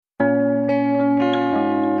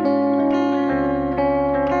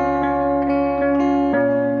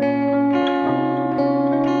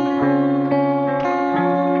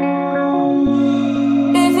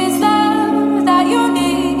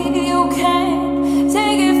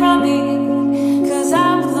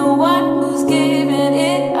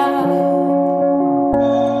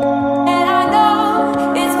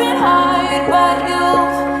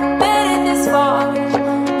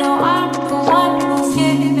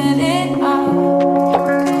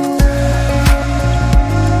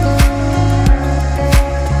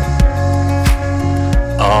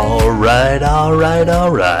All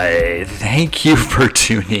right. Thank you for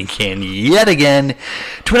tuning in yet again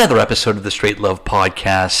to another episode of the Straight Love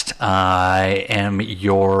Podcast. I am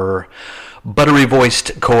your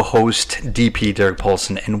buttery-voiced co-host, DP Derek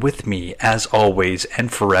Paulson, and with me, as always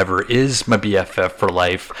and forever, is my BFF for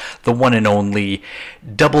life, the one and only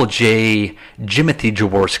Double J, Jimothy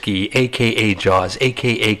Jaworski, a.k.a. Jaws,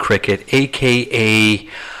 a.k.a. Cricket, a.k.a.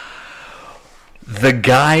 the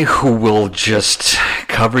guy who will just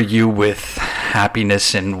cover you with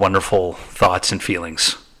happiness and wonderful thoughts and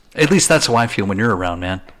feelings. At least that's how I feel when you're around,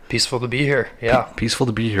 man. Peaceful to be here, yeah. Peaceful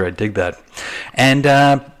to be here, I dig that.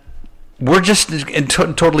 And we're just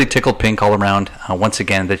totally tickled pink all around, once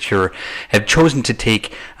again, that you have chosen to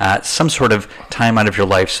take some sort of time out of your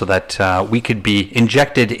life so that we could be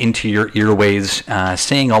injected into your earways,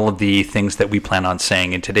 saying all of the things that we plan on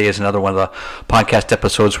saying. And today is another one of the podcast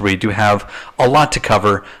episodes where we do have a lot to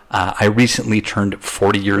cover. I recently turned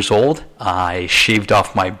 40 years old. I shaved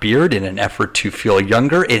off my beard in an effort to feel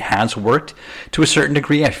younger. It has worked to a certain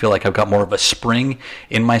degree. I feel like I've got more of a spring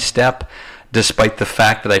in my step, despite the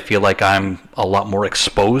fact that I feel like I'm a lot more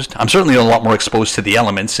exposed. I'm certainly a lot more exposed to the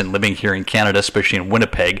elements, and living here in Canada, especially in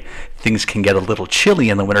Winnipeg, things can get a little chilly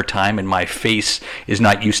in the wintertime, and my face is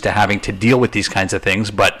not used to having to deal with these kinds of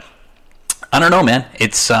things. But I don't know, man.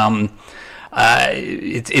 It's the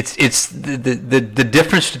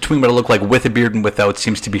difference between what I look like with a beard and without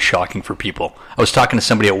seems to be shocking for people. I was talking to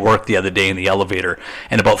somebody at work the other day in the elevator,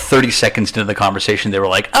 and about 30 seconds into the conversation, they were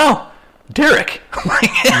like, "Oh, Derek."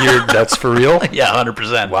 That's for real? Yeah,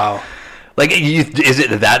 100%. Wow. Like, is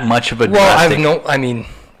it that much of a Well, drastic...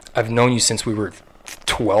 I've known you since we were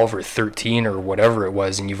 12 or 13 or whatever it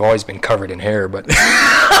was, and you've always been covered in hair, but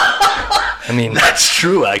I mean, that's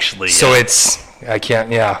true, actually. So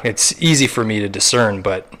yeah. It's easy for me to discern,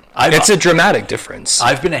 but it's a dramatic difference.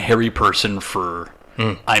 I've been a hairy person for,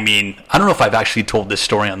 I mean, I don't know if I've actually told this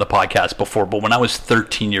story on the podcast before, but when I was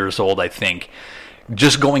 13 years old, I think,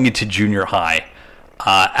 just going into junior high,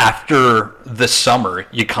 after the summer,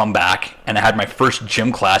 you come back, and I had my first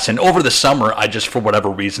gym class, and over the summer, I just, for whatever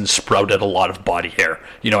reason, sprouted a lot of body hair.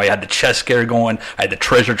 You know, I had the chest hair going, I had the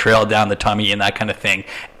treasure trail down the tummy, and that kind of thing.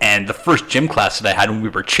 And the first gym class that I had when we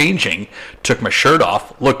were changing, took my shirt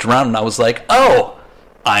off, looked around, and I was like, oh,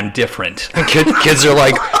 I'm different. Kids are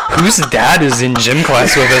like, whose dad is in gym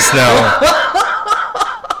class with us now?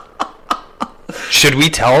 Should we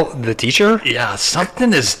tell the teacher? Yeah,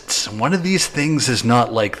 one of these things is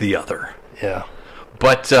not like the other. Yeah.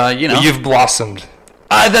 But, you've blossomed.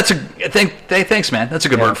 Thanks, man. That's a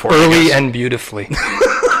good word for it. Early and beautifully.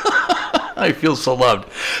 I feel so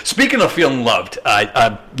loved. Speaking of feeling loved,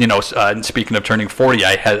 speaking of turning 40,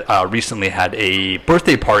 I had recently had a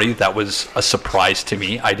birthday party that was a surprise to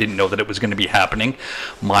me. I didn't know that it was going to be happening.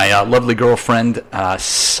 My lovely girlfriend,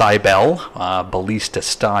 Cybelle, Ballista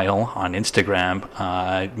Style on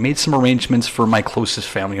Instagram, made some arrangements for my closest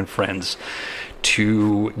family and friends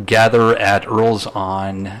to gather at Earl's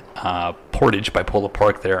on Portage by Polo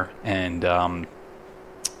Park there, and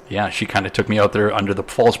yeah, she kind of took me out there under the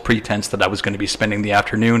false pretense that I was going to be spending the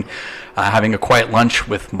afternoon having a quiet lunch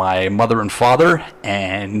with my mother and father,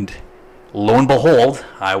 and lo and behold,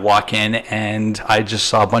 I walk in and I just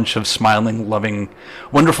saw a bunch of smiling, loving,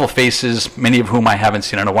 wonderful faces, many of whom I haven't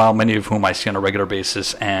seen in a while, many of whom I see on a regular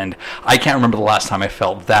basis, and I can't remember the last time I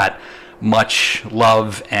felt that much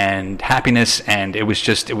love and happiness, and it was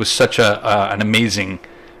such an amazing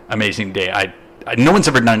day. No one's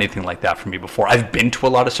ever done anything like that for me before. I've been to a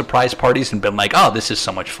lot of surprise parties and been like, oh, this is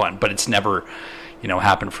so much fun, but it's never,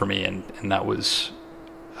 happened for me, and that was,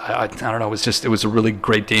 I don't know, it was a really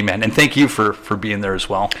great day, man, and thank you for being there as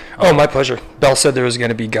well. Oh, my pleasure. Belle said there was going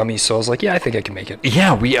to be gummies, so I was like, yeah, I think I can make it.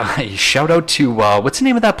 Yeah, shout out to, what's the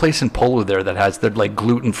name of that place in Polo there that has, they're like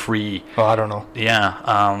gluten-free? Oh, I don't know. Yeah,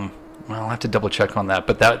 I'll have to double check on that,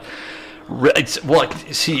 but that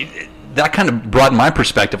kind of broadened my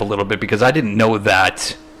perspective a little bit, because I didn't know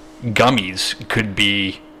that gummies could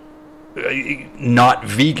be not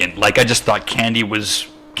vegan. Like, I just thought candy was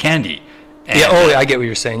candy. And, I get what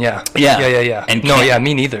you're saying. Yeah. And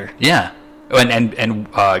me neither. Yeah,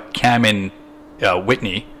 and Cam and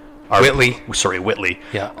Whitley,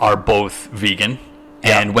 are both vegan.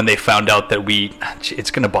 And when they found out that it's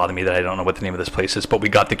going to bother me that I don't know what the name of this place is, but we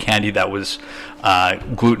got the candy that was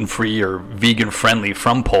gluten-free or vegan-friendly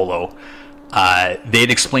from Polo. They'd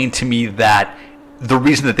explained to me that the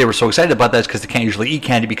reason that they were so excited about that is because they can't usually eat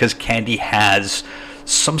candy, because candy has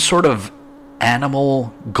some sort of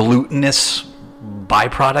animal glutinous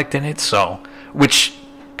byproduct in it, which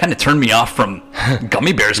kind of turned me off from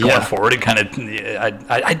gummy bears going Yeah. forward. It kind of,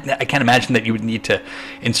 I can't imagine that you would need to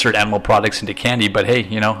insert animal products into candy, but hey,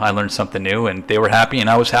 I learned something new, and they were happy, and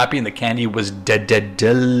I was happy, and the candy was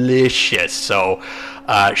delicious. So,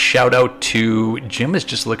 shout out to Jim is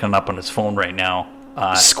just looking up on his phone right now.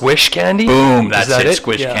 Squish candy? Boom, that's Is that it,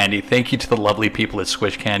 Squish Yeah. Candy. Thank you to the lovely people at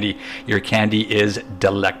Squish Candy. Your candy is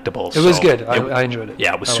delectable. It was good. I enjoyed it.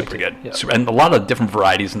 Yeah, it was I super liked good. it. Yeah. And a lot of different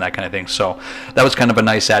varieties and that kind of thing. So that was kind of a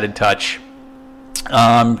nice added touch.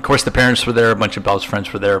 Of course, the parents were there. A bunch of Belle's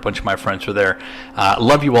friends were there. A bunch of my friends were there.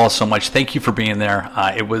 Love you all so much. Thank you for being there.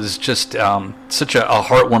 It was just such a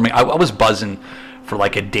heartwarming. I was buzzing for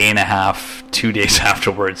like a day and a half, 2 days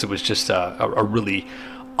afterwards. It was just a really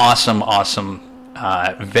awesome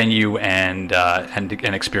venue and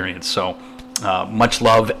experience. So much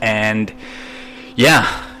love, and yeah,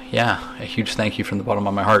 a huge thank you from the bottom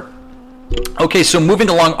of my heart. Okay, so moving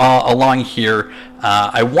along here,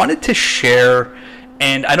 I wanted to share,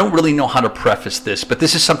 and I don't really know how to preface this, but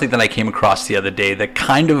this is something that I came across the other day that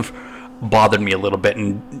kind of bothered me a little bit,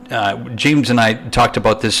 and James and I talked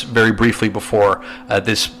about this very briefly before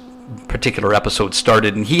this particular episode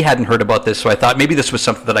started, and he hadn't heard about this, so I thought maybe this was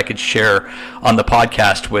something that I could share on the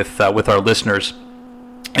podcast with our listeners.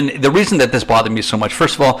 And the reason that this bothered me so much,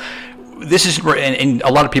 first of all, this is, and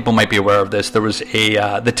a lot of people might be aware of this, there was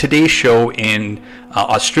the Today Show in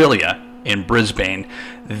Australia, in Brisbane.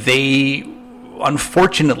 They,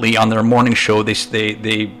 unfortunately, on their morning show,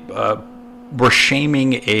 they were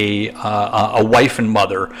shaming a wife and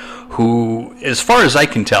mother who, as far as I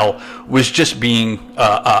can tell, was just being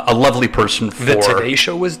a lovely person for... The Today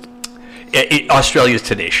Show was... Australia's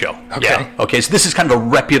Today Show. Okay. Yeah. Okay, so this is kind of a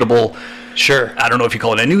reputable... Sure. I don't know if you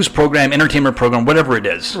call it a news program, entertainment program, whatever it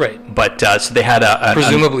is. Right. But so they had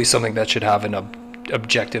presumably something that should have an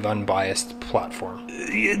objective, unbiased platform.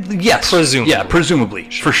 Yes. Presumably. Yeah, presumably,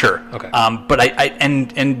 for sure. Okay. But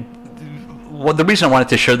well, the reason I wanted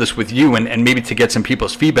to share this with you and maybe to get some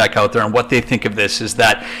people's feedback out there on what they think of this is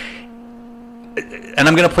that, and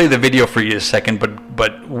I'm going to play the video for you in a second,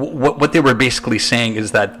 but what they were basically saying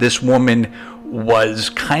is that this woman was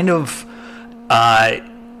kind of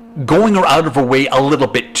going out of her way a little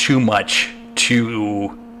bit too much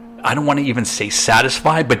to, I don't want to even say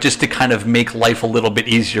satisfy, but just to kind of make life a little bit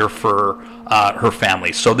easier for her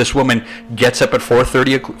family. So this woman gets up at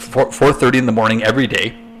 4:30 in the morning every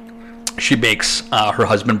day. She makes her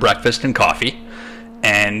husband breakfast and coffee,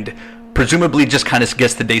 and presumably just kind of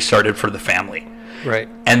gets the day started for the family. Right.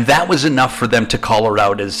 And that was enough for them to call her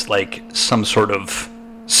out as like some sort of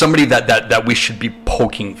somebody that we should be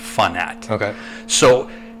poking fun at. Okay. So,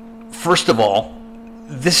 first of all,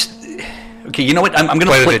 this. Okay, you know what? I'm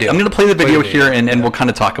going to play. I'm going to play the video here, and we'll kind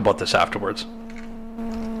of talk about this afterwards.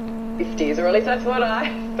 50s, or at least that's what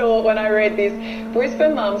I thought when I read this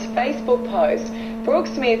Brisbane mum's Facebook post. Brooke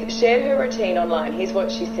Smith shared her routine online. Here's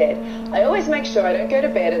what she said. I always make sure I don't go to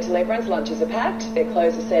bed until everyone's lunches are packed, their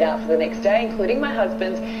clothes are set out for the next day, including my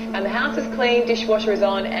husband's, and the house is clean, dishwasher is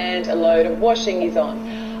on, and a load of washing is on.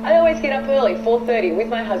 I always get up early, 4:30, with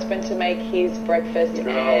my husband to make his breakfast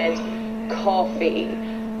and coffee.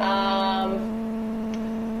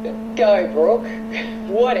 Go, Brooke.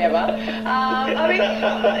 Whatever. I mean,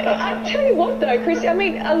 I tell you what, though, Chris. I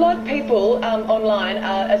mean, a lot of people online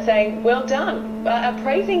are saying, "Well done," are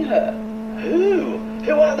praising her. Who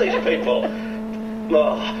are these people?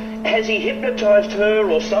 Oh, has he hypnotised her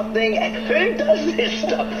or something? Who does this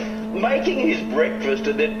stuff? Making his breakfast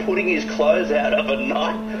and then putting his clothes out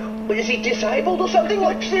overnight? Is he disabled or something?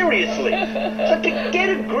 Like, seriously? So get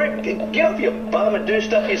a grip, get off your bum and do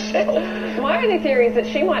stuff yourself. My only theory is that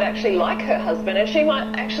she might actually like her husband, and she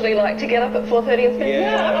might actually like to get up at 4:30 and spend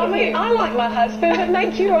time with I mean, I like my husband, but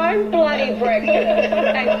make your own bloody breakfast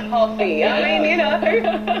and coffee. I mean, you know.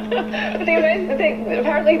 But the amazing thing,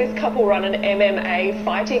 apparently this couple run an MMA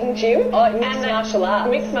fighting gym. Mixed martial arts.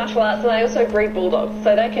 Mixed martial arts, and they also breed bulldogs,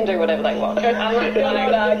 so they can do whatever they want. I'm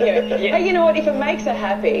not arguing. Yeah. Hey, you know what, if it makes her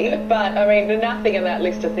happy, but I mean, nothing in that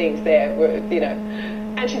list of things there were, you know.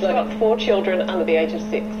 And she's got 4 children under the age of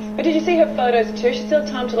 6. But did you see her photos too? She still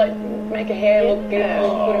had time to like make her hair look beautiful,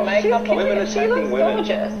 put her makeup on. Women She looks attacking women.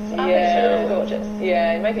 gorgeous. I Yeah. think she looks gorgeous.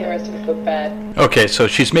 Yeah, making the rest of us look bad. Okay, so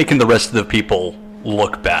she's making the rest of the people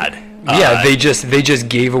look bad. Yeah, they just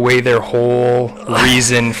gave away their whole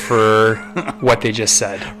reason for what they just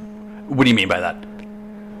said. What do you mean by that?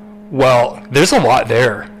 Well, there's a lot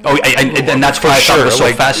there. Oh, and that's why I thought it was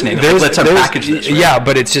so fascinating. Let's unpackage this. Right? Yeah,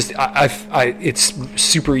 but it's just it's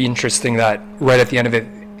super interesting that right at the end of it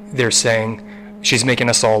they're saying She's making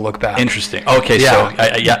us all look bad. Interesting. Okay,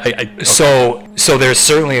 Yeah. so So there's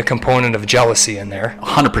certainly a component of jealousy in there.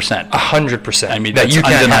 100%. 100%. I mean, that that's you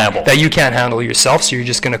can't undeniable. that you can't handle yourself, so you're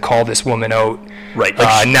just going to call this woman out, Right,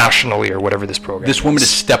 like nationally or whatever this program. This woman has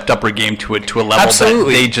stepped up her game to a level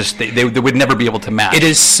Absolutely. that they would never be able to match.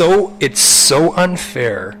 It's so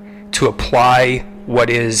unfair to apply what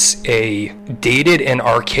is a dated and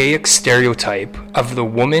archaic stereotype of the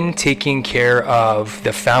woman taking care of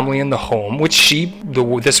the family and the home, which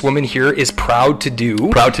this woman here is proud to do.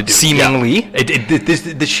 Seemingly.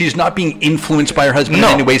 Yeah. She's not being influenced by her husband No.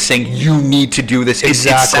 in any way saying, you need to do this.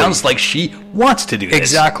 Exactly. It sounds like she wants to do this.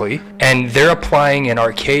 Exactly. And they're applying an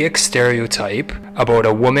archaic stereotype about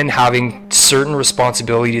a woman having certain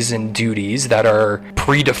responsibilities and duties that are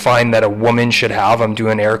predefined that a woman should have. I'm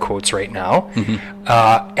doing air quotes right now.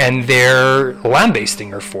 And they're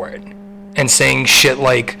lambasting her for it and saying shit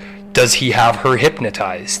like, does he have her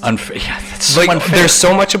hypnotized? Unfair. Yeah, that's so Like, unfair. there's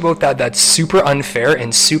so much about that that's super unfair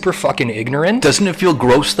and super fucking ignorant. Doesn't it feel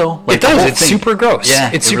gross, though? Like, It the does. whole It's thing. super gross.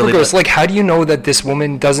 Yeah, it's it super really gross. does. Like, how do you know that this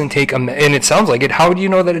woman doesn't take and it sounds like it. How do you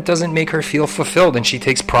know that it doesn't make her feel fulfilled? And she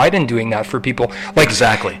takes pride in doing that for people. Like,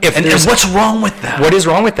 Exactly. If And there's what's wrong with that? What is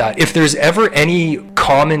wrong with that? If there's ever any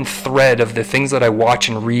common thread of the things that I watch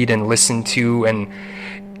and read and listen to, and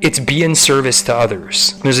it's be in service to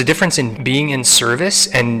others. There's a difference in being in service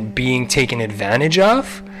and being taken advantage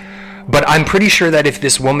of. But I'm pretty sure that if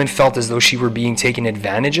this woman felt as though she were being taken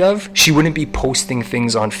advantage of, she wouldn't be posting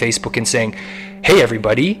things on Facebook and saying, hey,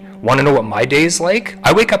 everybody, want to know what my day is like?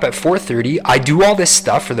 I wake up at 4:30. I do all this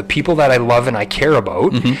stuff for the people that I love and I care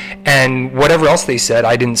about. And whatever else they said,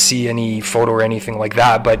 I didn't see any photo or anything like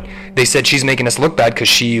that. But they said she's making us look bad because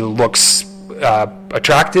she looks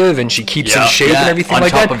attractive and she keeps in shape and everything on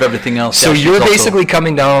like top that. of everything else. So Yeah, she's you're also- basically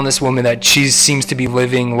coming down on this woman that she seems to be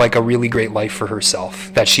living like a really great life for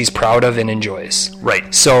herself, that she's proud of and enjoys.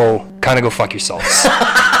 Right. So kind of go fuck yourselves.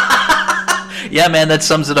 Yeah, man, that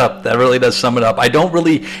sums it up. That really does sum it up. I don't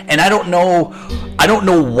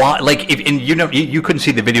know why. Like, you couldn't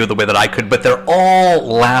see the video the way that I could, but they're all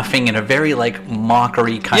laughing in a very like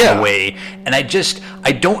mockery kind of way, and I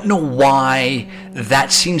don't know why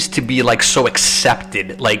that seems to be like so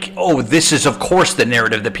accepted. Like, oh, this is of course the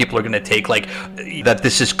narrative that people are going to take. Like, that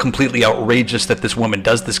this is completely outrageous that this woman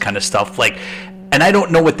does this kind of stuff. Like. And I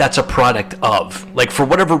don't know what that's a product of. Like, for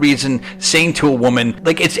whatever reason, saying to a woman,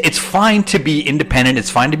 like, it's fine to be independent, it's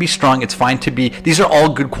fine to be strong, it's fine to be, these are all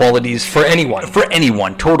good qualities. For anyone. For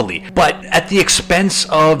anyone, totally. But at the expense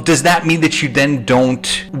of, does that mean that you then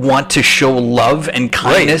don't want to show love and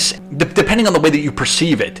kindness? Depending on the way that you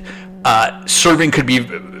perceive it, serving could be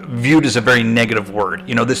viewed as a very negative word.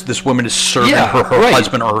 You know, this woman is serving her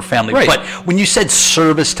husband or her family. Right. But when you said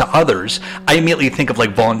service to others, I immediately think of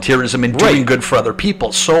like volunteerism and doing good for other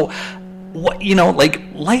people. So, what, you know, like,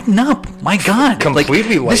 lighten up. My God,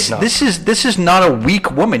 Completely like, lighten up. This is not a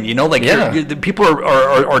weak woman. You know, like the people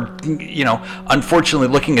are you know, unfortunately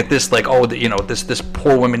looking at this like, oh, you know, this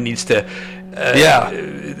poor woman needs to.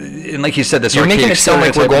 And like you said, this You're making it sound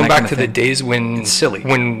like we're going back to the the days when silly.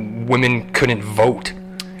 when women couldn't vote.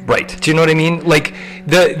 Right. Do you know what I mean? Like,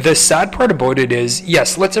 the sad part about it is,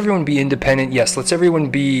 yes, let's everyone be independent. Yes, let's everyone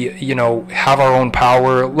be, you know, have our own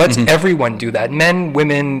power. Let's everyone do that. Men,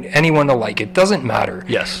 women, anyone alike. It doesn't matter.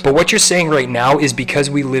 Yes. But what you're saying right now is because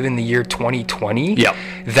we live in the year 2020, Yeah.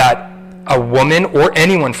 that a woman, or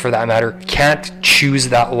anyone for that matter, can't choose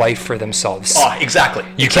that life for themselves. Oh, exactly.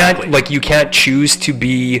 You can't choose to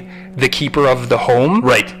be the keeper of the home.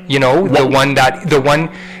 Right. You know, the one that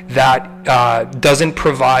doesn't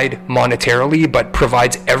provide monetarily but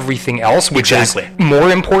provides everything else, which is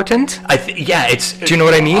more important. Do you know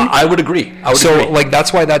what I mean? I would agree. Like,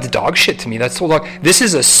 that's why that's dog shit to me. That's total dog. This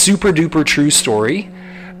is a super duper true story.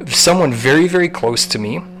 Someone very, very close to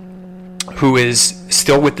me, who is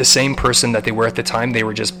still with the same person that they were at the time. They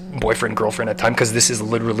were just boyfriend, girlfriend at the time, because this is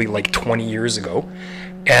literally like 20 years ago.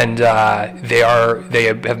 And they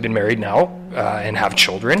have been married now and have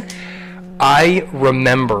children. I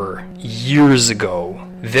remember years ago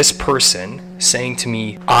this person saying to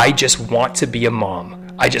me, I just want to be a mom.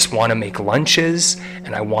 I just want to make lunches,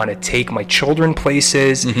 and I want to take my children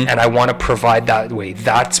places, and I want to provide that way.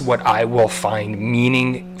 That's what I will find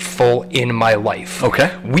meaningful in my life.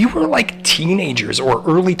 Okay. We were like teenagers or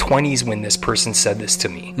early 20s when this person said this to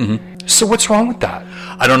me. So what's wrong with that?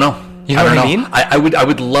 I don't know. You know what I mean? I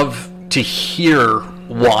would love to hear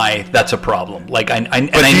why that's a problem. Like, But I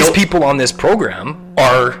these know people on this program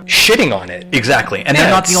are shitting on it. exactly, and Yeah,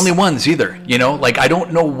 they're not the it's- only ones either. You know, like I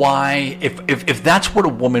don't know why if that's what a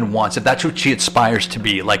woman wants, if that's what she aspires to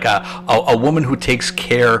be, like a woman who takes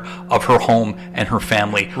care of her home and her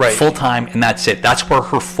family Right. full time, and that's it. That's where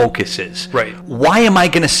her focus is. Right. Why am I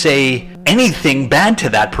going to say anything bad to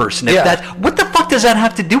that person? If Yeah. what the fuck does that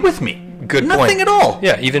have to do with me? Good point. Nothing at all.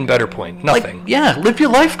 Yeah, even better point. Like, Nothing. yeah, live your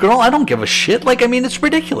life, girl. I don't give a shit. Like, I mean, it's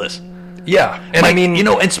ridiculous. Yeah, and I mean, you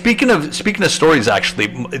know, and speaking of stories, actually,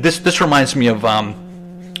 this reminds me of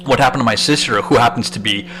what happened to my sister, who happens to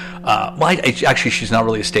be, actually, she's not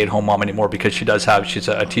really a stay-at-home mom anymore because she's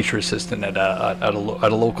a teacher assistant at a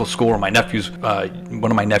local school where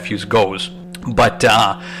one of my nephews goes, but.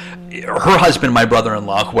 Her husband, my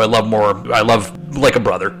brother-in-law, who I love like a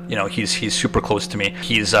brother. You know, he's super close to me.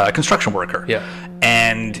 He's a construction worker. Yeah.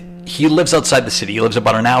 And he lives outside the city. He lives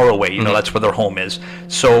about an hour away. You know, that's where their home is.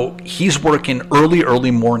 So he's working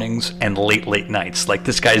early mornings and late nights. Like,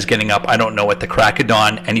 this guy's getting up, I don't know, at the crack of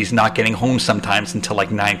dawn, and he's not getting home sometimes until like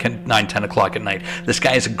 10 o'clock at night. This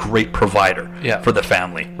guy is a great provider for the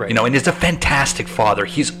family. Right. You know, and he's a fantastic father.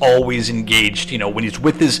 He's always engaged. You know, when he's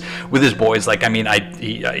with his boys. Like, I mean,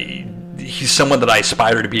 he's someone that I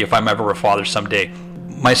aspire to be if I'm ever a father someday.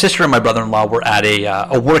 My sister and my brother-in-law were at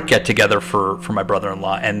a work get-together for my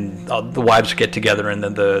brother-in-law, and the wives get together, and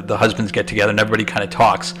then the husbands get together, and everybody kind of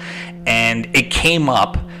talks. And it came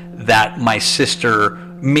up that my sister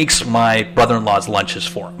makes my brother-in-law's lunches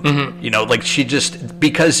for him. Mm-hmm. You know, like,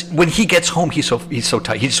 because when he gets home, he's so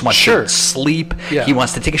tired. He just wants to sleep. Yeah. He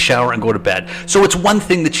wants to take a shower and go to bed. So it's one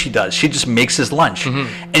thing that she does. She just makes his lunch.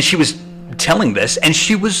 Mm-hmm. And she was telling this, and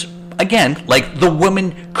she was, again, like, the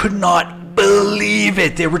women could not believe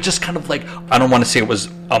it. They were just kind of like, I don't want to say it was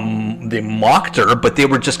they mocked her, but they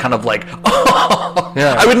were just kind of like, oh,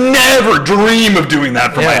 Yeah. I would never dream of doing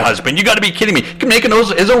that for my husband. You got to be kidding me. He can make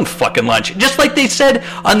his own fucking lunch, just like they said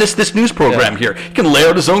on this news program here. He can lay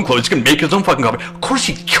out his own clothes. He can make his own fucking coffee. Of course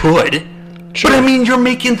he could. Sure. But I mean, you're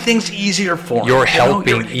making things easier for him. You're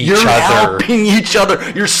helping you're each other. helping each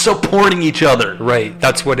other. You're supporting each other. Right,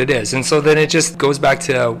 that's what it is. And so then it just goes back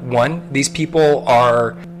to these people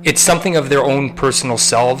it's something of their own personal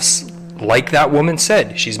selves. Like that woman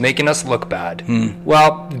said, she's making us look bad.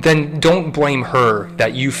 Well, then don't blame her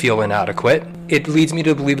that you feel inadequate. It leads me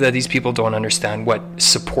to believe that these people don't understand what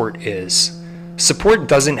support is. Support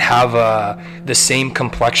doesn't have the same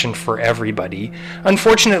complexion for everybody.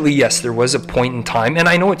 Unfortunately, yes, there was a point in time, and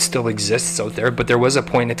I know it still exists out there, but there was a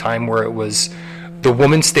point in time where it was the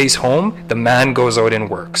woman stays home, the man goes out and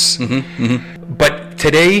works. But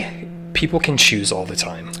today, people can choose all the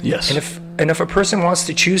time. Yes. And if a person wants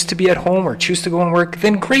to choose to be at home or choose to go and work,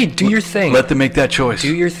 then great, do your thing. Let them make that choice.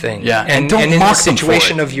 Do your thing. Yeah, And don't in the mock them for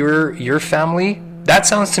situation it. of your family, that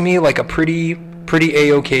sounds to me like a pretty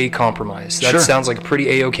A-okay compromise. That Sure. sounds like a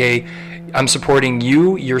pretty A-okay. I'm supporting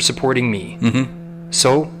you, you're supporting me. Mm-hmm.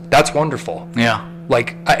 So that's wonderful. Yeah.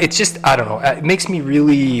 Like, it's just, I don't know, it makes me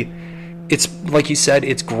really, it's like you said,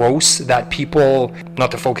 it's gross that people,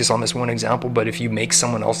 not to focus on this one example, but if you make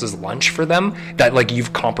someone else's lunch for them, that like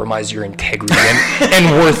you've compromised your integrity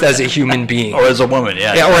and worth as a human being. Or as a woman,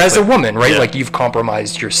 yeah. Yeah, or as a woman, right? Yeah. Like you've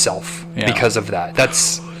compromised yourself because of that.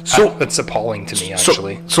 That's appalling to me,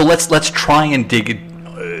 actually. So let's try and dig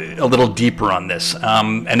a little deeper on this.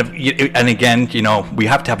 And again, you know, we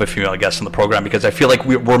have to have a female guest on the program because I feel like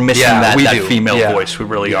we're missing that female voice. We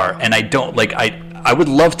really are. And I don't like I would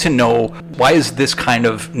love to know, why is this kind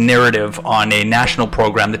of narrative on a national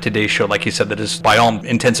program, the Today Show, like you said, that is by all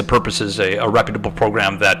intents and purposes a reputable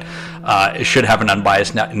program that should have an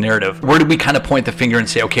unbiased narrative. Where do we kind of point the finger and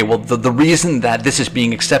say, okay, well, the reason that this is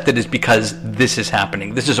being accepted is because this is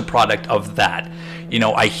happening. This is a product of that. You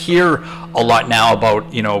know, I hear a lot now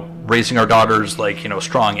about, you know, raising our daughters like, you know,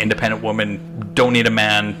 strong, independent women, don't need a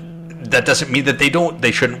man. That doesn't mean that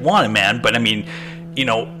they shouldn't want a man, but I mean, you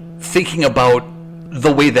know, thinking about the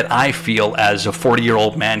way that I feel as a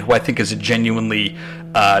 40-year-old man who I think is a genuinely,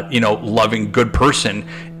 you know, loving, good person,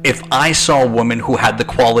 if I saw a woman who had the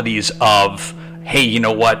qualities of, hey, you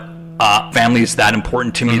know what, family is that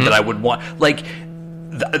important to me that I would want, like,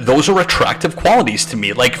 those are attractive qualities to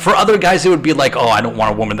me. Like, for other guys, it would be like, oh, I don't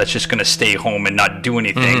want a woman that's just going to stay home and not do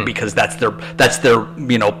anything because that's their,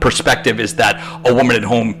 you know, perspective is that a woman at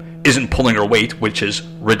home isn't pulling her weight, which is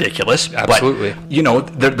ridiculous. Absolutely. But, you know,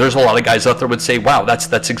 there's a lot of guys out there would say, wow,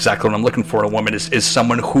 that's exactly what I'm looking for in a woman is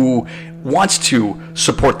someone who wants to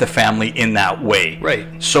support the family in that way. Right.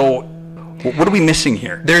 So what are we missing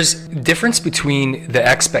here? There's difference between the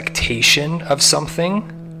expectation of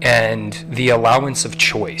something and the allowance of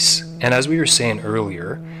choice. And as we were saying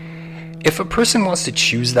earlier, if a person wants to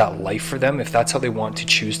choose that life for them, if that's how they want to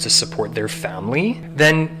choose to support their family,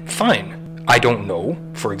 then fine. I don't know,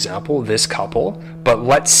 for example, this couple, but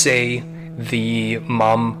let's say the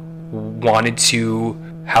mom wanted to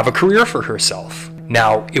have a career for herself.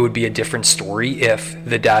 Now, it would be a different story if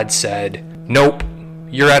the dad said, nope,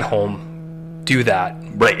 you're at home, do that.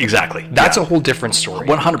 Right, exactly. That's a whole different story.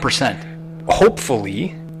 100%.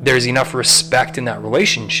 Hopefully, there's enough respect in that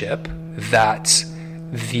relationship that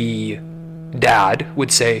the dad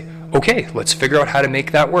would say, okay, let's figure out how to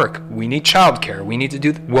make that work. We need childcare. We need to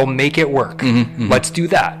do, we'll make it work. Let's do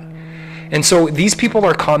that. And so these people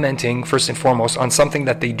are commenting, first and foremost, on something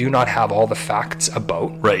that they do not have all the facts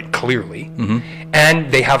about, right? Clearly. And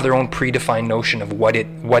they have their own predefined notion of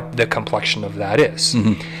what the complexion of that is.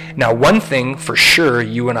 Now, one thing for sure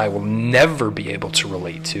you and I will never be able to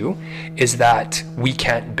relate to is that we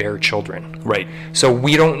can't bear children. Right. So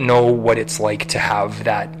we don't know what it's like to have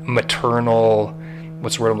that maternal,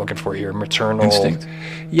 what's the word I'm looking for here? Maternal instinct.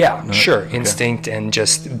 Yeah, sure. Okay. Instinct and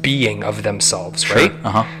just being of themselves, right?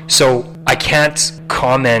 Sure. So I can't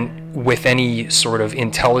comment with any sort of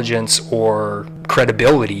intelligence or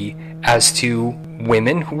credibility as to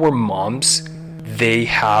women who are moms. They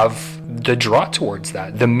have the draw towards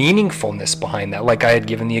that, the meaningfulness behind that. Like I had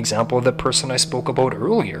given the example of the person I spoke about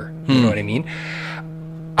earlier. You know what I mean?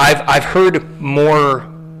 I've heard more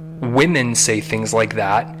women say things like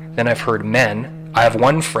that than I've heard men. I have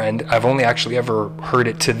one friend, I've only actually ever heard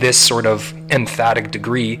it to this sort of emphatic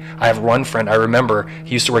degree. I have one friend, I remember,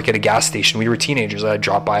 he used to work at a gas station. We were teenagers. I'd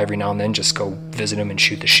drop by every now and then, just go visit him and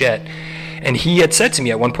shoot the shit. And he had said to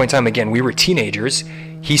me at one point in time, again, we were teenagers,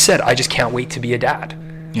 he said, I just can't wait to be a dad.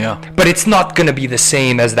 Yeah. But it's not going to be the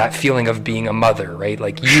same as that feeling of being a mother, right?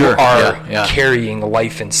 Like you are carrying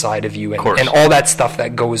life inside of you and all that stuff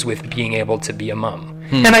that goes with being able to be a mom.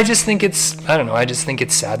 And I just think it's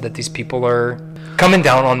sad that these people are coming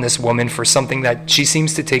down on this woman for something that she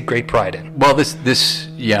seems to take great pride in. Well,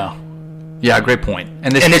 great point.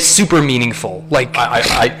 And it's super meaningful. Like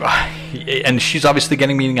and she's obviously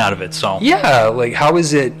getting meaning out of it. So yeah, like how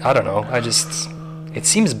is it? I don't know. It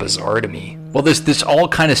seems bizarre to me. Well, this all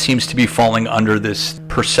kind of seems to be falling under this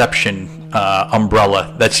perception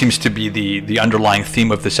umbrella. That seems to be the underlying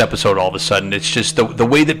theme of this episode all of a sudden. It's just the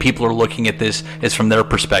way that people are looking at this is from their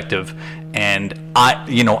perspective. And I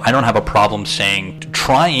don't have a problem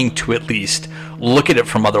trying to at least look at it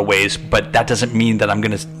from other ways, but that doesn't mean that I'm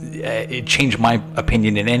going to change my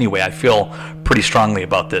opinion in any way. I feel pretty strongly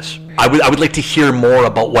about this. I would like to hear more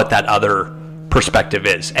about what that other perspective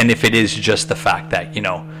is, and if it is just the fact that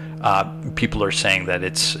people are saying that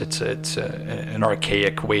it's an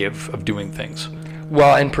archaic way of doing things.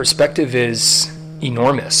 Well, and perspective is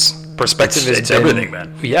enormous. Perspective it's everything,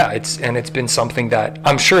 man. Yeah, it's been something that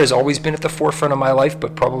I'm sure has always been at the forefront of my life,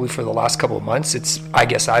 but probably for the last couple of months, I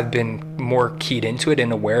guess I've been more keyed into it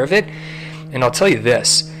and aware of it. And I'll tell you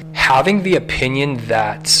this, having the opinion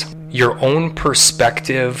that your own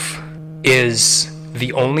perspective is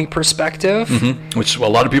the only perspective, which a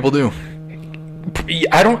lot of people do.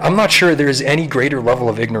 I'm not sure there's any greater level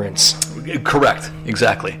of ignorance. Correct.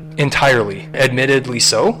 Exactly. Entirely. Admittedly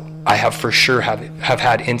so. I have for sure have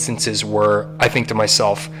had instances where I think to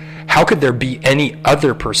myself, how could there be any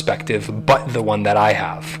other perspective but the one that I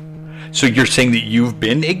have? So you're saying that you've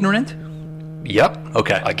been ignorant? Yep.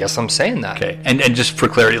 Okay. I guess I'm saying that. Okay. And just for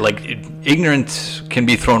clarity, like ignorance can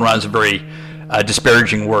be thrown around as a very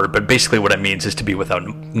disparaging word, but basically what it means is to be without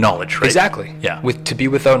knowledge, right? Exactly. Yeah. To be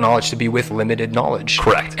without knowledge, to be with limited knowledge.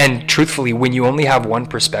 Correct. And truthfully, when you only have one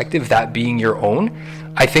perspective, that being your own,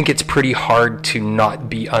 I think it's pretty hard to not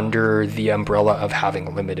be under the umbrella of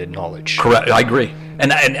having limited knowledge. Correct. I agree.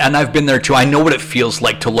 And I've been there too. I know what it feels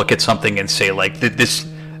like to look at something and say like this,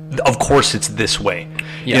 of course it's this way.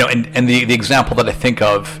 Yeah. And the example that I think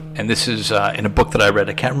of, and this is in a book that I read,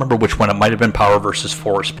 I can't remember which one, it might have been Power versus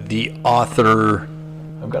Force. The author,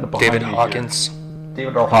 I've got it behind David me Hawkins. Here.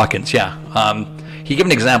 David R. Hawkins, yeah. He gave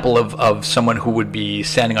an example of someone who would be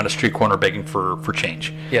standing on a street corner begging for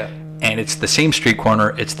change. Yeah. And it's the same street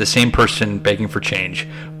corner, it's the same person begging for change,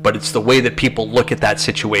 but it's the way that people look at that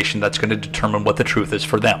situation that's going to determine what the truth is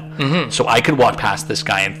for them. So I could walk past this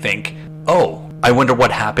guy and think, oh, I wonder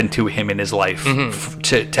what happened to him in his life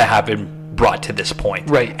to have him brought to this point,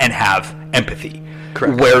 right? And have empathy.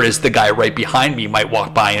 Correct. Whereas the guy right behind me might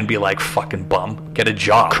walk by and be like, fucking bum, get a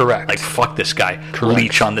job. Correct. Like, fuck this guy. Correct.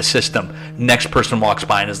 Leech on the system. Next person walks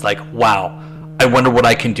by and is like, wow, I wonder what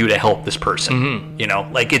I can do to help this person.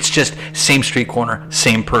 Like it's just same street corner,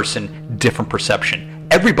 same person, different perception.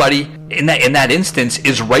 Everybody in that instance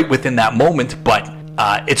is right within that moment, but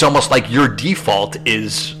it's almost like your default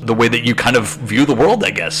is the way that you kind of view the world,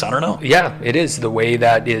 I guess. I don't know. Yeah, it is the way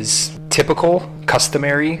that is typical,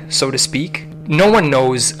 customary, so to speak. No one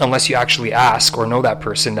knows unless you actually ask or know that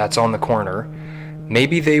person that's on the corner.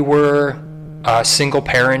 Maybe they were a single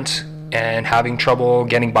parent and having trouble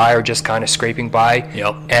getting by or just kind of scraping by.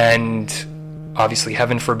 Yep. And obviously,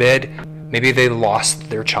 heaven forbid, maybe they lost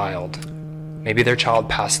their child. Maybe their child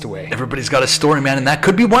passed away. Everybody's got a story, man, and that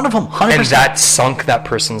could be one of them. 100%. And that sunk that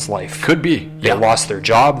person's life. Could be. They lost their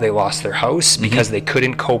job, they lost their house because they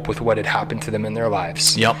couldn't cope with what had happened to them in their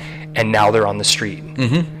lives. Yep. And now they're on the street.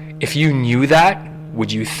 Mm-hmm. If you knew that,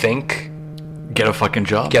 would you think, Get a fucking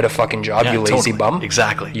job. get a fucking job, Yeah, you lazy totally. bum?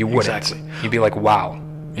 Exactly. You wouldn't. Exactly. You'd be like, wow,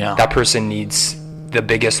 Yeah. that person needs the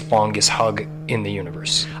biggest, longest hug in the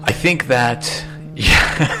universe. I think that,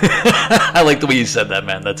 I like the way you said that,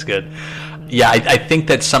 man. That's good. Yeah, I think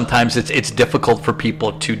that sometimes it's difficult for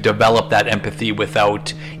people to develop that empathy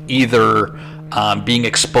without either being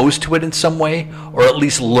exposed to it in some way or at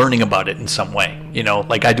least learning about it in some way. You know,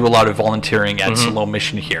 like I do a lot of volunteering at Siloam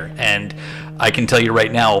Mission here, and I can tell you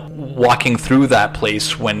right now, walking through that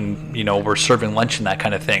place when, you know, we're serving lunch and that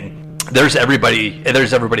kind of thing, there's everybody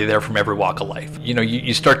there from every walk of life. You know,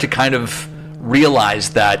 you start to kind of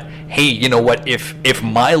realize that, hey, you know what, if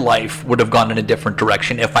my life would have gone in a different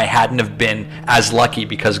direction, if I hadn't have been as lucky,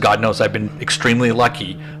 because God knows I've been extremely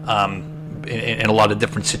lucky in a lot of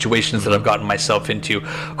different situations that I've gotten myself into,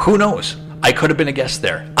 who knows, I could have been a guest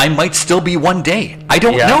there. I might still be one day. I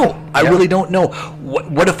don't know. I really don't know.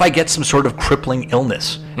 What if I get some sort of crippling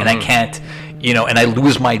illness and I can't, you know, and I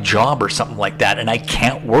lose my job or something like that and I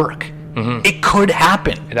can't work? It could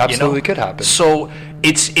happen. It absolutely could happen. So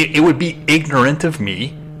it would be ignorant of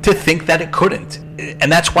me to think that it couldn't.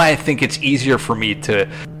 And that's why I think it's easier for me to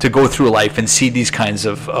go through life and see these kinds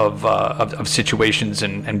of situations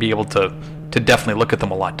and be able to definitely look at them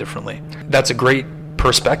a lot differently. That's a great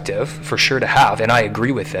perspective for sure to have, and I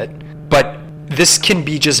agree with it. But this can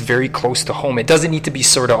be just very close to home. It doesn't need to be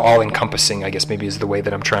sort of all-encompassing, I guess maybe is the way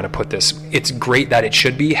that I'm trying to put this. It's great that it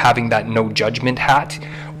should be having that no judgment hat,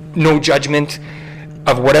 no judgment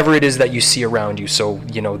of whatever it is that you see around you. So,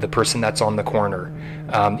 you know, the person that's on the corner,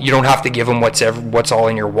 you don't have to give them what's all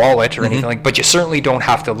in your wallet or anything like, but you certainly don't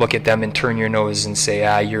have to look at them and turn your nose and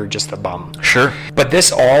say, you're just a bum. Sure. But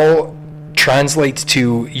this all translates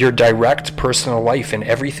to your direct personal life and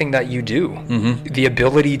everything that you do. The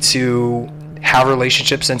ability to have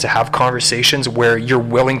relationships and to have conversations where you're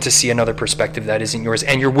willing to see another perspective that isn't yours,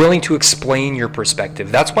 and you're willing to explain your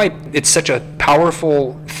perspective. That's why it's such a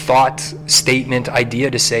powerful thought statement idea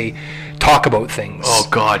to say, talk about things. Oh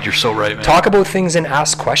God, you're so right, man. Talk about things and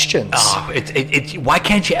ask questions. Why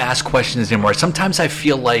can't you ask questions anymore? Sometimes I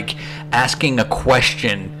feel like asking a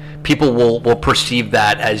question, people will perceive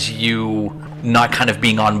that as you not kind of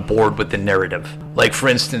being on board with the narrative. Like, for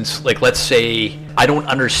instance, like, let's say I don't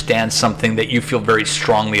understand something that you feel very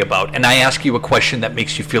strongly about, and I ask you a question that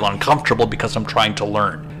makes you feel uncomfortable because I'm trying to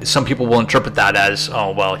learn. Some people will interpret that as,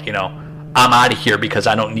 oh, well, you know, I'm out of here because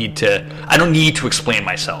I don't need to explain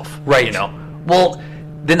myself. Right. You know? Well,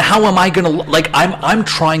 then how am I going to, like, I'm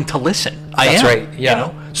trying to listen. That's right, yeah. You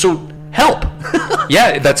know? So help.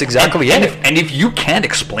 Yeah, that's exactly it. And if you can't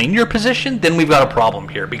explain your position, then we've got a problem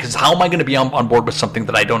here, because how am I going to be on board with something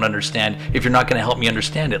that I don't understand if you're not going to help me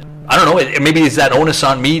understand it? I don't know. Maybe is that onus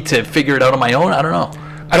on me to figure it out on my own? I don't know.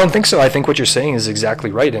 I don't think so. I think what you're saying is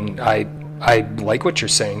exactly right, and I like what you're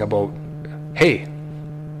saying about, hey,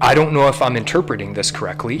 I don't know if I'm interpreting this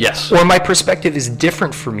correctly. Yes. Or my perspective is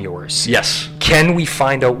different from yours. Yes. Can we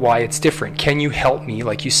find out why it's different? Can you help me,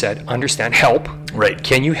 like you said, understand? Help. Right.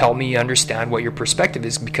 Can you help me understand what your perspective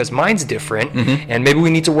is? Because mine's different, and maybe we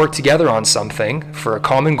need to work together on something for a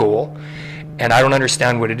common goal, and I don't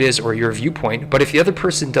understand what it is or your viewpoint. But if the other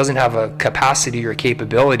person doesn't have a capacity or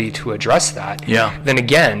capability to address that, then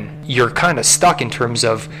again, you're kind of stuck in terms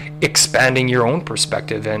of expanding your own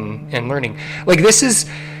perspective and learning. Like, this is,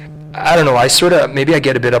 I don't know, I sort of, maybe I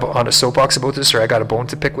get a bit up on a soapbox about this, or I got a bone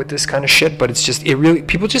to pick with this kind of shit, but it's just,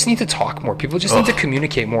 people just need to talk more. People just need to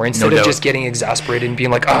communicate more instead of just getting exasperated and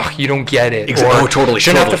being like, oh, you don't get it. Or, totally.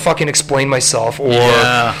 Shouldn't have to fucking explain myself. Or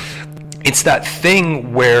it's that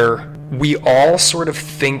thing where we all sort of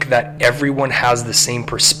think that everyone has the same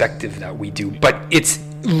perspective that we do, but it's,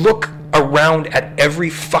 look around at every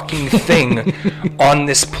fucking thing on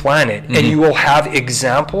this planet, and you will have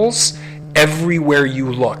examples everywhere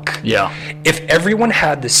you look. Yeah. If everyone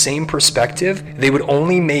had the same perspective, they would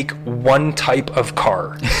only make one type of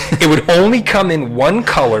car. It would only come in one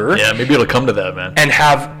color. Yeah, maybe it'll come to that, man. And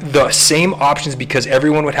have the same options, because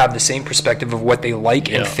everyone would have the same perspective of what they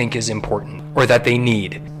like and think is important or that they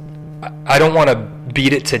need. I don't want to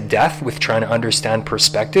beat it to death with trying to understand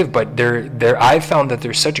perspective, but I've found that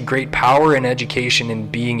there's such great power in education in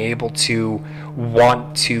being able to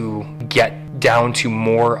want to get down to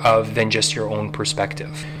more of than just your own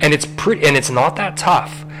perspective. And it's not that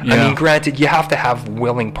tough. Yeah. I mean, granted, you have to have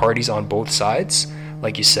willing parties on both sides,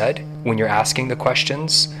 like you said, when you're asking the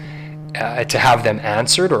questions, to have them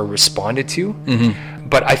answered or responded to.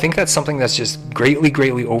 But I think that's something that's just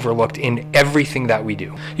greatly overlooked in everything that we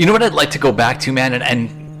do. You know what I'd like to go back to, man,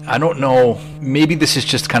 and I don't know, maybe this is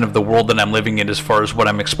just kind of the world that I'm living in as far as what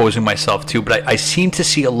I'm exposing myself to, but I seem to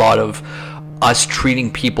see a lot of us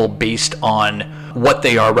treating people based on what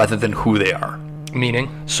they are rather than who they are. Meaning?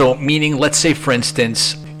 So, meaning, let's say, for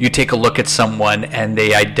instance, you take a look at someone and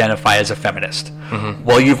they identify as a feminist.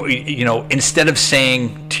 Well, you know, instead of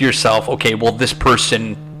saying to yourself, okay, well, this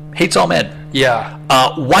person hates all men. Yeah.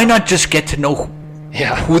 Why not just get to know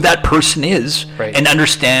who that person is, right, and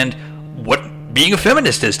understand what being a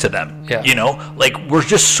feminist is to them? Yeah. You know, like, we're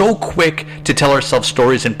just so quick to tell ourselves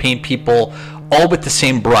stories and paint people all with the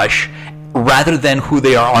same brush rather than who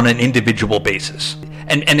they are on an individual basis.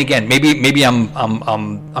 And again, maybe I'm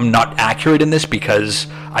not accurate in this because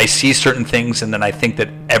I see certain things and then I think that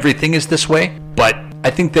everything is this way. But I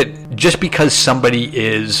think that just because somebody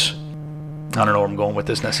is, I don't know where I'm going with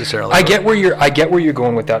this necessarily. I get where you're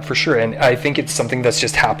going with that for sure, and I think it's something that's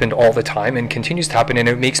just happened all the time and continues to happen. And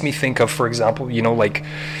it makes me think of, for example, you know, like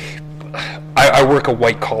I work a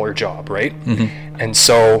white collar job, right? And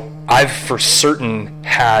so I've for certain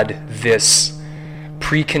had this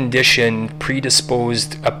preconditioned,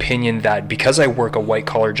 predisposed opinion that because I work a white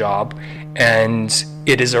collar job and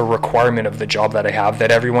it is a requirement of the job that I have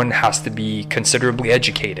that everyone has to be considerably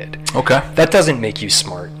educated. Okay. That doesn't make you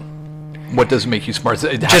smart. What does make you smart?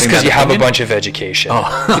 Just because you have a bunch of education.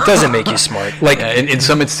 It doesn't make you smart. Like, yeah, in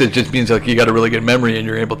some instances, it just means like you got a really good memory and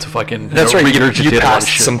you're able to fucking that's right. regurgitate You a lot of passed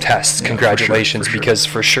shit. some tests. Yeah, Congratulations, for sure. because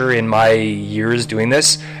for sure in my years doing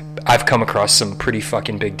this, I've come across some pretty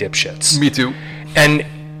fucking big dipshits. Me too. And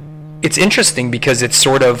it's interesting because it's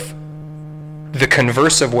sort of the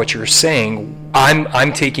converse of what you're saying.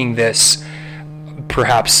 I'm taking this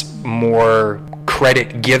perhaps more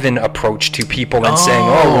credit given approach to people and saying,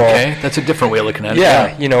 oh, well, okay, that's a different way of looking at it.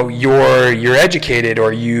 yeah, you know, you're educated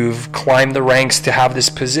or you've climbed the ranks to have this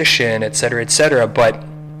position, et cetera, but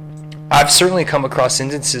I've certainly come across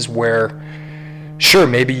instances where, sure,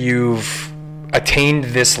 maybe you've attained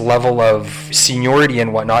this level of seniority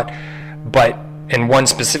and whatnot, but, and one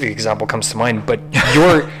specific example comes to mind, but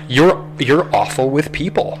you're awful with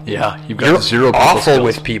people. Yeah, you've got You're zero people awful skills.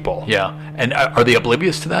 with people. Yeah, and are they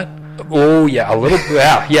oblivious to that? Oh yeah, a little.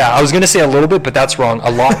 Yeah. I was gonna say a little bit, but that's wrong. A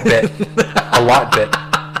lot bit. A lot bit.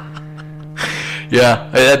 Yeah,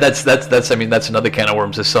 that's. I mean, that's another can of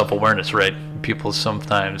worms. Is self-awareness, right? People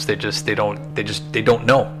sometimes they don't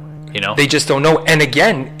know. You know, They just don't know. And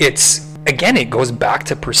again, it goes back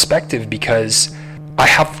to perspective, because I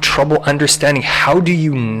have trouble understanding, how do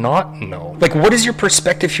you not know? Like, what is your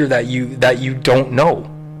perspective here that you don't know?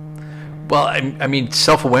 well, I mean,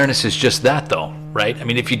 self-awareness is just that, though, right? I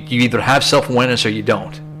mean, if you either have self-awareness or you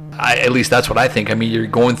don't. At least that's what I think. I mean, you're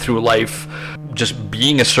going through life just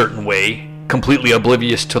being a certain way, completely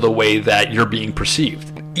oblivious to the way that you're being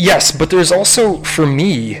perceived. Yes, but there's also, for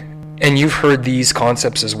me, and you've heard these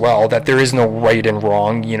concepts as well, that there is no right and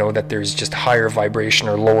wrong, you know, that there's just higher vibration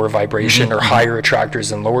or lower vibration, or higher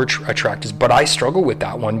attractors and lower attractors. But I struggle with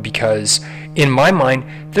that one because in my mind,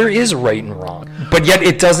 there is right and wrong. But yet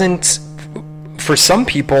it doesn't, for some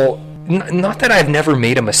people, not that I've never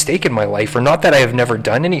made a mistake in my life, or not that I have never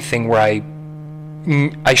done anything where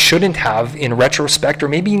I shouldn't have in retrospect, or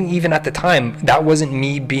maybe even at the time, that wasn't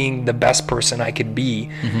me being the best person I could be.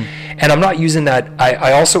 And I'm not using that.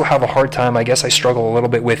 I also have a hard time, I guess I struggle a little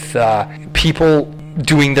bit with people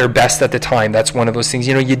doing their best at the time. That's one of those things,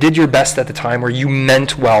 you know, you did your best at the time, or you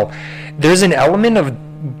meant well. There's an element of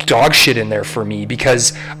dog shit in there for me,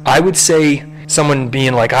 because I would say someone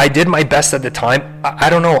being like, I did my best at the time, I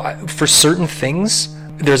don't know, for certain things,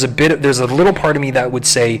 there's a little part of me that would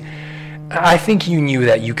say, I think you knew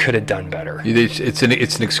that you could have done better. It's an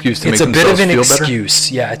excuse to make It's a bit themselves of an feel better? excuse.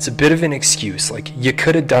 Yeah, it's a bit of an excuse. Like, you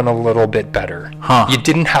could have done a little bit better. Huh. You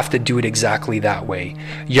didn't have to do it exactly that way.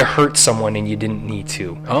 You hurt someone and you didn't need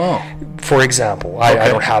to. Oh. For example, I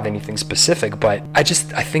don't have anything specific, but I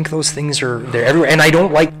think those things they're everywhere. And I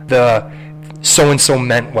don't like the so-and-so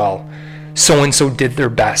meant well, so-and-so did their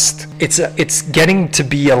best. It's getting to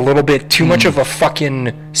be a little bit too much of a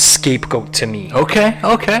fucking scapegoat to me. Okay.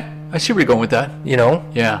 I see where you're going with that. You know?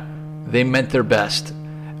 Yeah, they meant their best.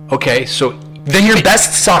 Okay, so then your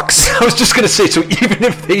best sucks. I was just going to say, so even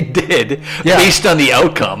if they did, Yeah. based on the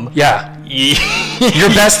outcome, Yeah. Your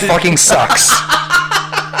best fucking sucks.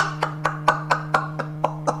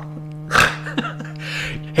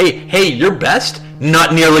 hey, your best,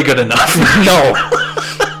 not nearly good enough. No.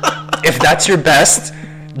 If that's your best,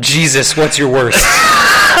 Jesus, what's your worst?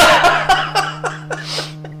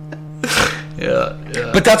 Yeah.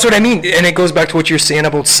 But that's what I mean, and it goes back to what you're saying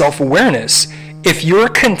about self-awareness. If you're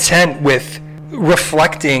content with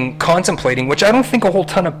reflecting, contemplating, which I don't think a whole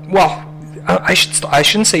ton of, well, I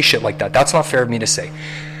shouldn't say shit like that. That's not fair of me to say.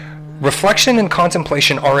 Reflection and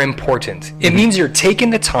contemplation are important. It means you're taking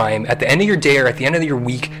the time at the end of your day or at the end of your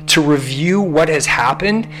week to review what has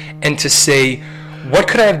happened and to say, what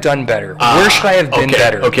could I have done better? Where should I have been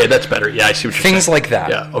better? Okay, that's better. Yeah, I see what you're saying. Things like that.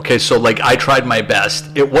 Yeah. Okay, so like I tried my best.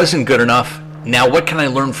 It wasn't good enough. Now what can I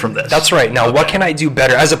learn from this? That's right. Now, what can I do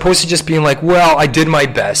better? As opposed to just being like, well, I did my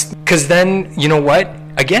best. Because then, you know what?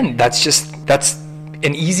 Again, that's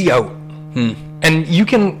an easy out. And you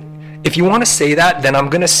can, if you want to say that, then I'm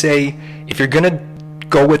going to say, if you're going to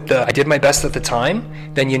go with the, I did my best at the time,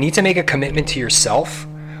 then you need to make a commitment to yourself,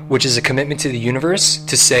 which is a commitment to the universe,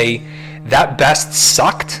 to say, that best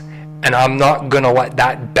sucked, and I'm not going to let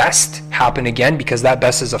that best happen again, because that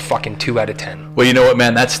best is a fucking 2 out of 10. Well, you know what,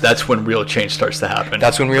 man? That's when real change starts to happen.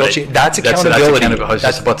 That's when real right? change. That's accountability. I was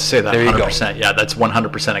just about to say that. There you 100%. Yeah, that's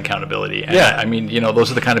 100% accountability. And Yeah. I mean, you know, those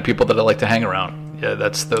are the kind of people that I like to hang around. Yeah,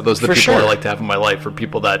 those are the For people sure. I like to have in my life. For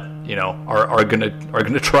people that, you know, are gonna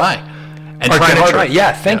try and Are try going to harder. try.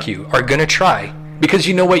 Yeah, thank you. Are going to try. Because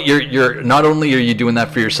you know what, you're not only are you doing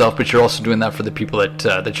that for yourself, but you're also doing that for the people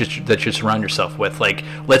that you surround yourself with. Like,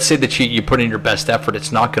 let's say that you put in your best effort,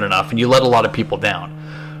 it's not good enough, and you let a lot of people down.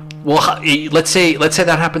 Well, let's say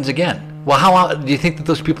that happens again. Well, how do you think that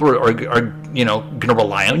those people are you know, going to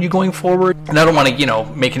rely on you going forward? And I don't want to, you know,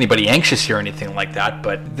 make anybody anxious here or anything like that,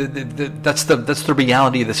 but that's the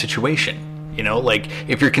reality of the situation. You know, like,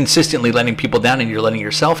 if you're consistently letting people down and you're letting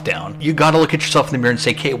yourself down, you got to look at yourself in the mirror and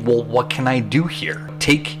say, okay, well, what can I do here?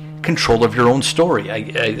 Take control of your own story.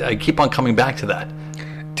 I keep on coming back to that.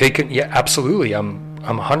 Yeah, absolutely. I'm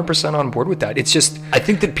 100% on board with that. It's just, I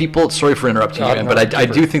think that people, sorry for interrupting you, man, no, but I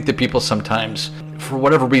keep do it. think that people sometimes, for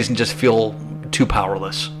whatever reason, just feel too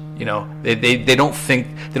powerless. You know, they don't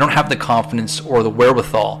have the confidence or the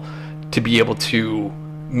wherewithal to be able to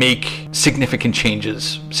make significant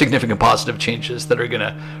positive changes that are going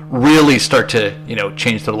to really start to, you know,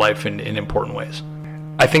 change their life in important ways.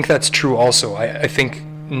 I think that's true also. I think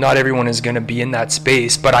not everyone is going to be in that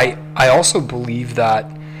space, but I also believe that,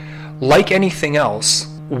 like anything else,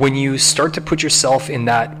 when you start to put yourself in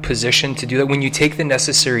that position to do that, when you take the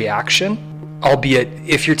necessary action, albeit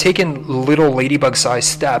if you're taking little ladybug-sized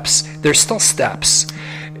steps, there's still steps.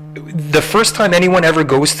 The first time anyone ever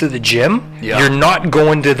goes to the gym, Yeah. you're not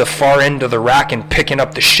going to the far end of the rack and picking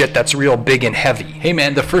up the shit that's real big and heavy. Hey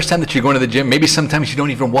man, the first time that you're going to the gym, maybe sometimes you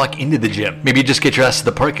don't even walk into the gym. Maybe you just get your ass to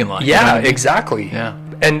the parking lot. You know Yeah, what I mean? exactly. Yeah.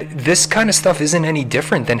 And this kind of stuff isn't any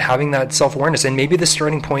different than having that self-awareness. And maybe the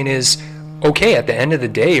starting point is, okay, at the end of the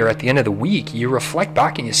day or at the end of the week, you reflect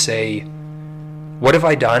back and you say, what have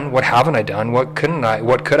I done? What haven't I done? What could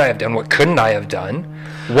I have done? What couldn't I have done?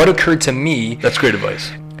 What occurred to me? That's great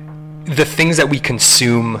advice. The things that we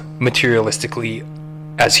consume materialistically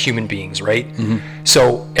as human beings, right? Mm-hmm.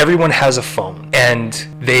 So everyone has a phone and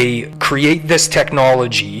they create this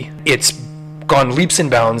technology. It's gone leaps and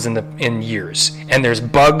bounds in years, and there's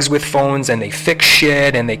bugs with phones and they fix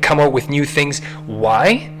shit and they come out with new things.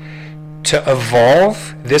 Why? To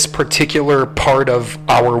evolve this particular part of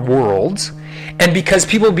our world. And because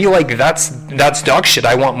people be like, that's dog shit,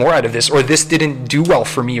 I want more out of this, or this didn't do well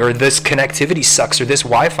for me, or this connectivity sucks, or this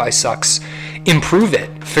Wi-Fi sucks. Improve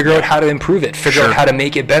it. Figure out how to improve it. Figure Sure. out how to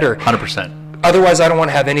make it better. 100%. Otherwise, I don't want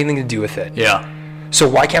to have anything to do with it. Yeah. So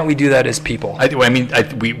why can't we do that as people?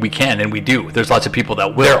 We can and we do. There's lots of people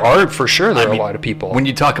that will. There are, for sure, there I are mean, a lot of people. When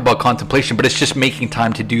you talk about contemplation, but it's just making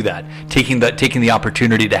time to do that, taking the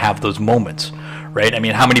opportunity to have those moments, right? I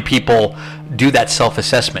mean, how many people do that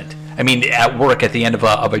self-assessment? I mean, at work, at the end of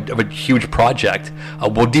a huge project,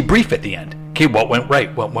 we'll debrief at the end. Okay, what went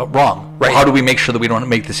right? What went wrong? Right. How do we make sure that we don't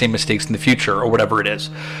make the same mistakes in the future, or whatever it is?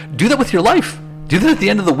 Do that with your life. Do that at the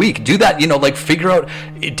end of the week. Do that, like figure out,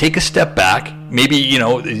 take a step back. Maybe,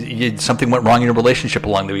 something went wrong in your relationship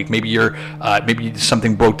along the week. Maybe maybe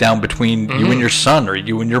something broke down between you and your son, or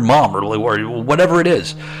you and your mom, or whatever it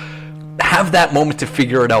is. Have that moment to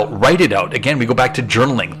figure it out. Write it out. Again, we go back to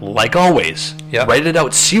journaling, like always. Yeah. Write it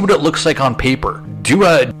out. See what it looks like on paper. Do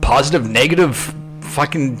a positive, negative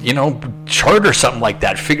fucking, chart or something like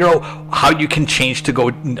that. Figure out how you can change to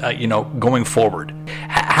go, going forward.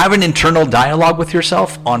 have an internal dialogue with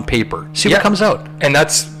yourself on paper. See what comes out. And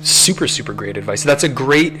that's super, super great advice. That's a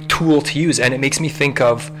great tool to use. And it makes me think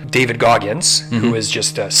of David Goggins, who is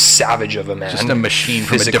just a savage of a man. Just a machine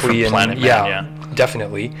from a different physically planet, man, yeah.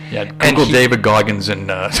 Definitely. Yeah, Google David Goggins and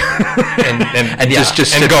just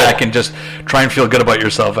sit go. back and just try and feel good about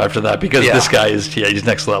yourself after that, because this guy is he's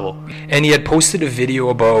next level. And he had posted a video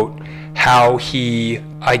about how he,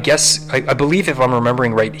 I believe if I'm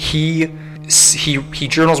remembering right, he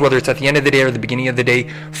journals, whether it's at the end of the day or the beginning of the day,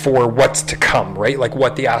 for what's to come, right? Like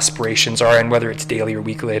what the aspirations are, and whether it's daily or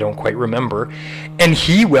weekly, I don't quite remember. And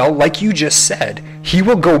he will, like you just said, he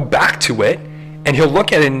will go back to it and he'll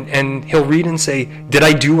look at it and he'll read and say, did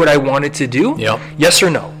I do what I wanted to do? Yep. Yes or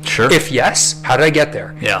no? Sure. If yes, how did I get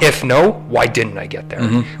there? Yeah. If no, why didn't I get there?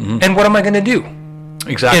 And what am I going to do?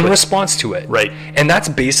 Exactly. In response to it. Right. And that's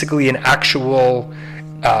basically an actual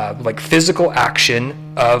like physical action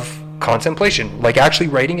of contemplation, like actually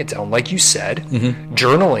writing it down, like you said,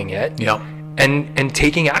 journaling it, and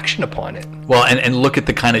taking action upon it. Well, and look at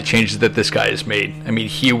the kind of changes that this guy has made. I mean,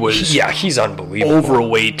 he was he's unbelievable.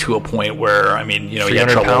 Overweight to a point where, I mean, he had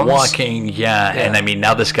trouble pounds? walking. And I mean,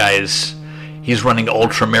 now this guy he's running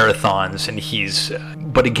ultra marathons, and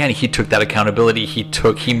but again, he took that accountability.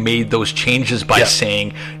 He made those changes by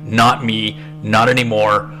saying, not me, not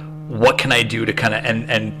anymore. What can I do to kind of,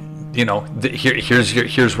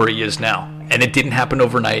 here's where he is now. And it didn't happen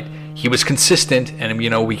overnight. He was consistent, and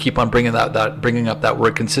we keep on bringing up that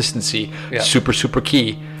word consistency. Super, super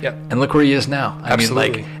key. And look where he is now.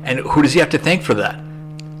 Absolutely. And who does he have to thank for that?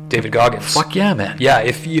 David Goggins. Fuck yeah, man. Yeah,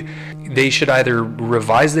 they should either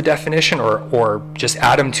revise the definition or just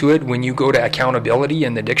add him to it. When you go to accountability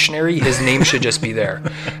in the dictionary, his name should just be there,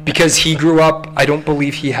 because he grew up. I don't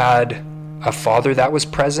believe he had a father that was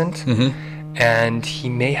present, and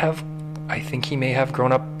I think he may have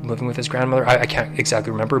grown up living with his grandmother. I can't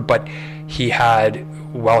exactly remember, but he had,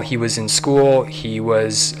 while he was in school, he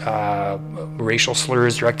was racial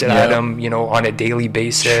slurs directed at him, on a daily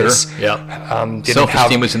basis. Sure.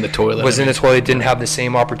 Self-esteem was in the toilet. In the toilet. Didn't have the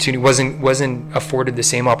same opportunity. Wasn't afforded the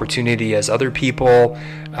same opportunity as other people.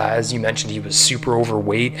 As you mentioned, he was super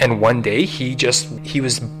overweight. And one day he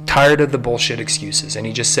was tired of the bullshit excuses, and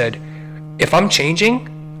he just said, "If I'm changing,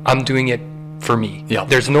 I'm doing it for me.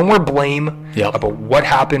 There's no more blame about what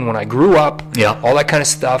happened when I grew up, all that kind of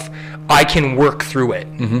stuff. I can work through it."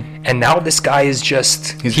 And now this guy is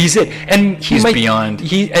he's it. And he's beyond.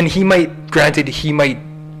 He might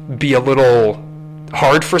be a little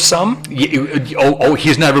hard for some.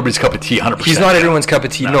 He's not everybody's cup of tea, 100%. He's not everyone's cup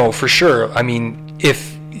of tea, no, for sure. I mean,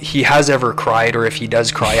 if he has ever cried, or if he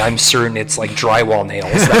does cry, I'm certain it's like drywall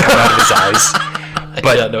nails that come out of his eyes.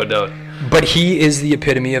 But no doubt. But he is the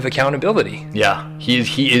epitome of accountability. Yeah, he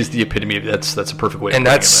is the epitome of that's a perfect way. And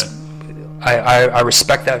I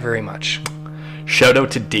respect that very much. Shout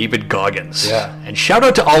out to David Goggins. Yeah. And shout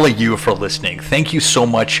out to all of you for listening. Thank you so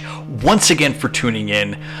much once again for tuning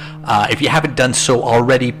in. If you haven't done so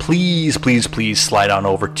already, please slide on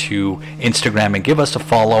over to Instagram and give us a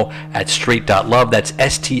follow at straight.love. That's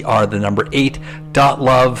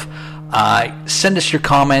STR8.love. Send us your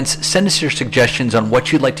comments, send us your suggestions on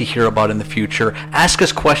what you'd like to hear about in the future. Ask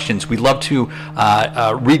us questions. We'd love to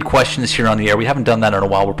read questions here on the air. We haven't done that in a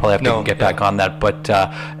while. We'll probably have to get back on that. But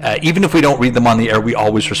even if we don't read them on the air, we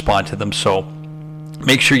always respond to them. So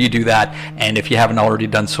make sure you do that. And if you haven't already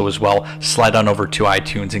done so as well, slide on over to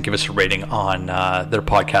iTunes and give us a rating on their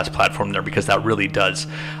podcast platform there, because that really does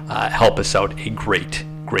help us out a great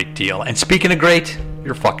deal. And speaking of great,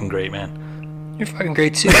 you're fucking great, man. You're fucking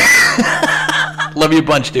great too. Love you a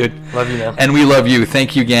bunch, dude. Love you, man. And we love you.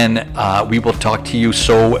 Thank you again. We will talk to you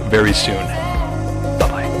so very soon.